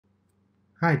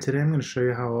Hi, today I'm going to show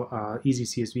you how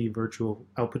EasyCSV Virtual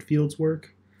Output Fields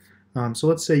work. So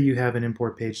let's say you have an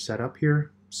import page set up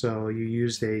here. So you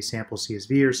used a sample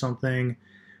CSV or something.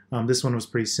 This one was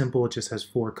pretty simple. It just has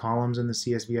 4 columns in the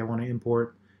CSV I want to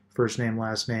import. First name,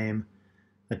 last name,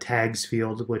 a tags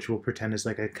field, which we'll pretend is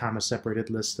like a comma-separated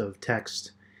list of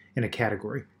text, and a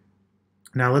category.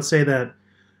 Now let's say that,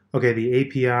 okay, the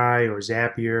API or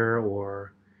Zapier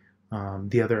or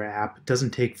the other app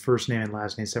doesn't take first name and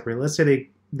last name separately. Let's say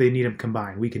they need them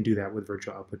combined. We can do that with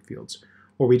virtual output fields.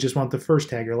 Or we just want the first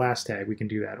tag or last tag. We can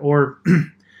do that. Or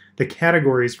the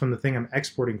categories from the thing I'm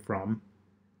exporting the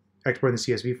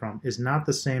CSV from, is not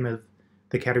the same as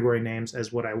the category names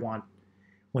as what I want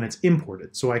when it's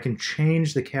imported. So I can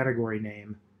change the category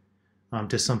name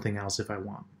to something else if I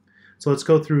want. So let's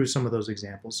go through some of those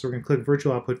examples. So we're going to click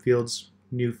Virtual Output Fields,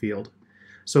 New Field.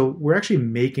 So we're actually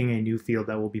making a new field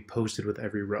that will be posted with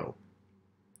every row.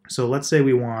 So let's say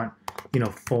we want,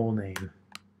 full name.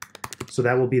 So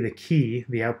that will be the key,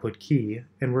 the output key,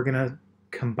 and we're going to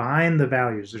combine the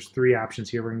values. There's 3 options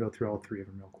here. We're going to go through all 3 of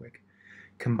them real quick.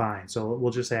 Combine. So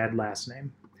we'll just add last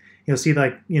name. You'll see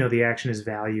the action is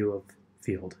value of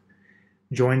field.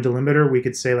 Join delimiter, we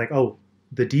could say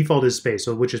the default is space,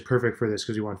 so which is perfect for this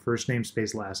because we want first name,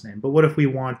 space, last name. But what if we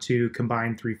want to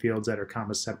combine 3 fields that are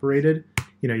comma separated?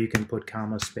 You can put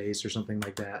comma, space, or something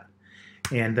like that.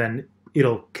 And then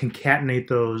it'll concatenate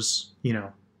those,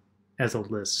 as a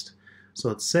list. So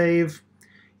let's save.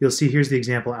 You'll see here's the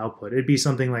example output. It'd be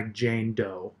something like Jane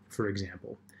Doe, for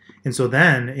example. And so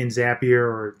then in Zapier,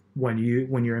 or when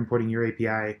you're importing your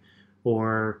API,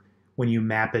 or when you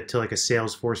map it to like a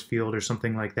Salesforce field or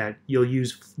something like that, you'll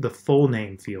use the full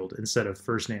name field instead of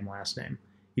first name, last name.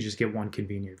 You just get one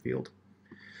convenient field.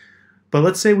 But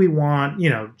let's say we want,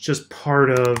 just part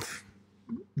of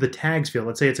the tags field.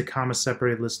 Let's say it's a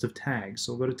comma-separated list of tags.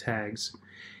 So we'll go to tags.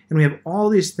 And we have all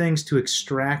these things to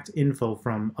extract info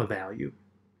from a value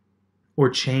or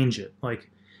change it.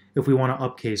 Like if we want to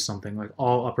upcase something, like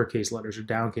all uppercase letters, or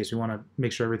downcase, we want to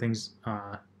make sure everything's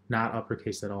not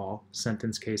uppercase at all,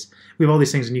 sentence case. We have all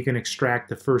these things, and you can extract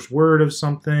the first word of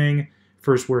something,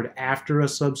 first word after a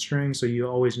substring, so you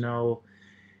always know,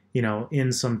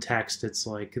 in some text, it's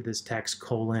like this text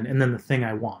colon, and then the thing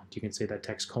I want. You can say that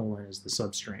text colon is the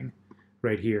substring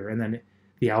right here, and then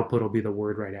the output will be the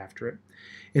word right after it.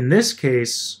 In this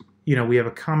case, we have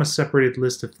a comma-separated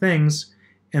list of things,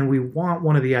 and we want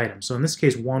one of the items. So in this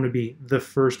case, 1 would be the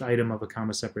first item of a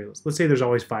comma-separated list. Let's say there's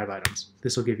always 5 items.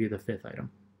 This will give you the 5th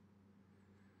item.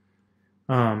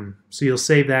 So you'll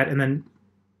save that, and then,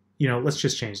 let's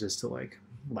just change this to like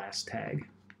last tag.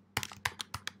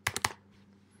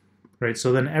 Right,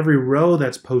 so then every row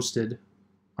that's posted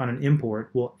on an import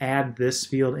will add this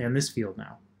field and this field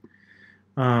now.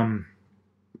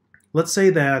 Let's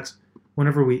say that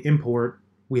whenever we import,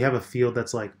 we have a field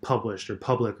that's like published or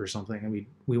public or something, and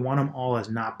we want them all as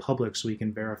not public so we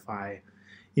can verify,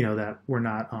 that we're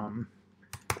not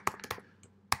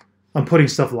putting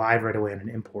stuff live right away in an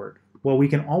import. Well, we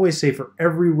can always say for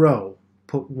every row,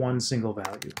 put one single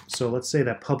value. So let's say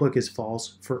that public is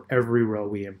false for every row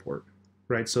we import.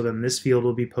 Right, so then this field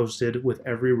will be posted with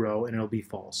every row, and it'll be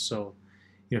false. So,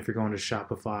 if you're going to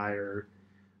Shopify or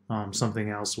something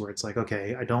else where it's like,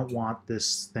 okay, I don't want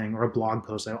this thing, or a blog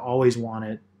post, I always want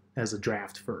it as a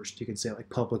draft first. You can say like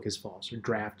public is false or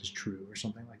draft is true or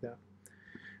something like that.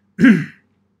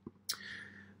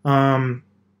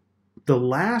 The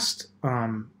last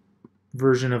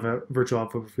version of a virtual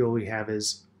output field we have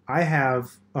is I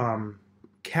have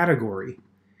category.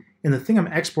 And the thing I'm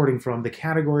exporting from, the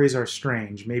categories are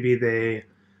strange. Maybe they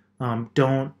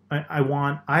don't.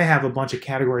 I have a bunch of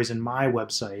categories in my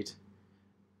website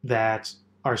that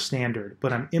are standard,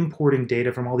 but I'm importing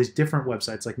data from all these different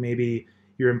websites. Like maybe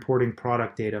you're importing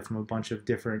product data from a bunch of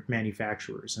different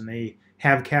manufacturers, and they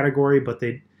have category, but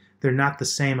they're not the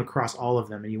same across all of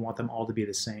them, and you want them all to be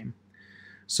the same.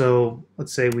 So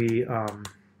let's say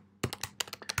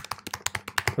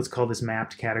let's call this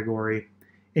mapped category.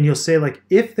 And you'll say, like,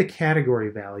 if the category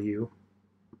value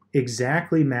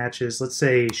exactly matches, let's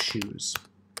say, shoes,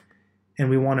 and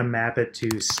we want to map it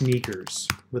to sneakers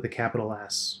with a capital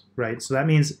S, right? So that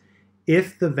means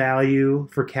if the value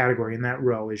for category in that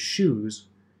row is shoes,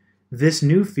 this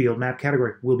new field, map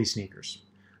category, will be sneakers.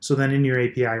 So then in your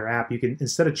API or app, you can,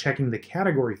 instead of checking the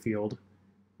category field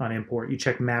on import, you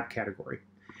check map category.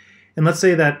 And let's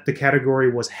say that the category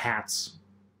was hats.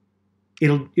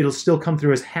 It'll still come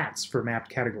through as hats for mapped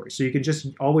categories. So you can just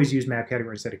always use map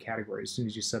category instead of categories as soon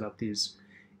as you set up these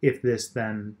if this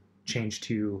then change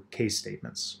to case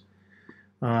statements.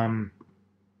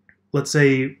 Let's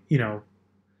say,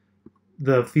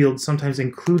 the field sometimes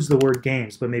includes the word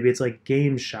games, but maybe it's like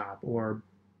game shop or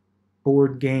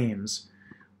board games.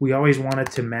 We always want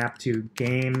it to map to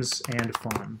games and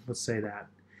fun. Let's say that.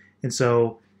 And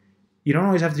so you don't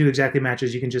always have to do exactly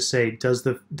matches. You can just say, does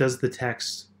the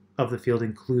text of the field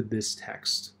include this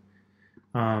text?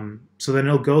 So then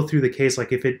it'll go through the case,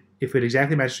 like if it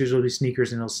exactly matches, it'll be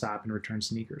sneakers, and it'll stop and return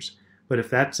sneakers. But if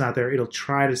that's not there, it'll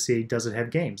try to see, does it have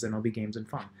games? Then it'll be games and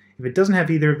fun. If it doesn't have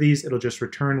either of these, it'll just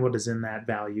return what is in that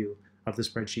value of the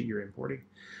spreadsheet you're importing.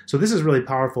 So this is really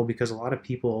powerful because a lot of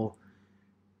people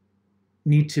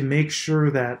need to make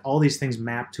sure that all these things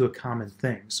map to a common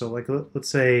thing. So like, let's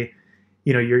say,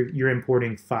 you're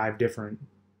importing 5 different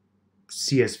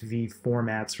CSV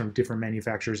formats from different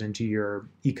manufacturers into your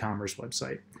e-commerce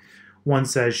website. One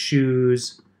says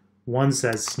shoes, one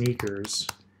says sneakers,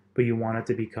 but you want it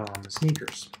to become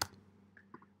sneakers,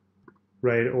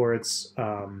 right? Or it's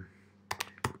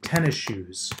tennis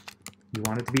shoes. You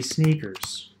want it to be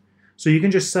sneakers. So you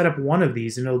can just set up one of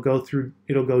these, and it'll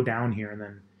go down here, and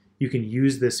then you can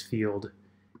use this field,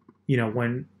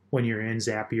 when you're in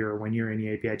Zapier or when you're in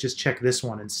the API. Just check this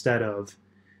one instead of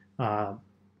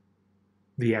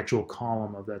the actual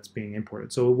column of that's being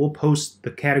imported. So we'll post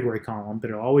the category column, but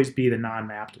it'll always be the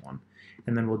non-mapped one.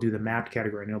 And then we'll do the mapped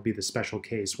category, and it'll be the special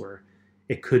case where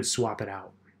it could swap it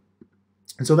out.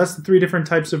 And so that's the 3 different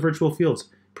types of virtual fields.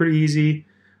 Pretty easy,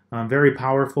 very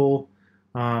powerful.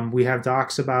 We have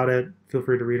docs about it. Feel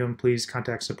free to read them. Please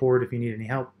contact support if you need any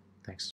help. Thanks.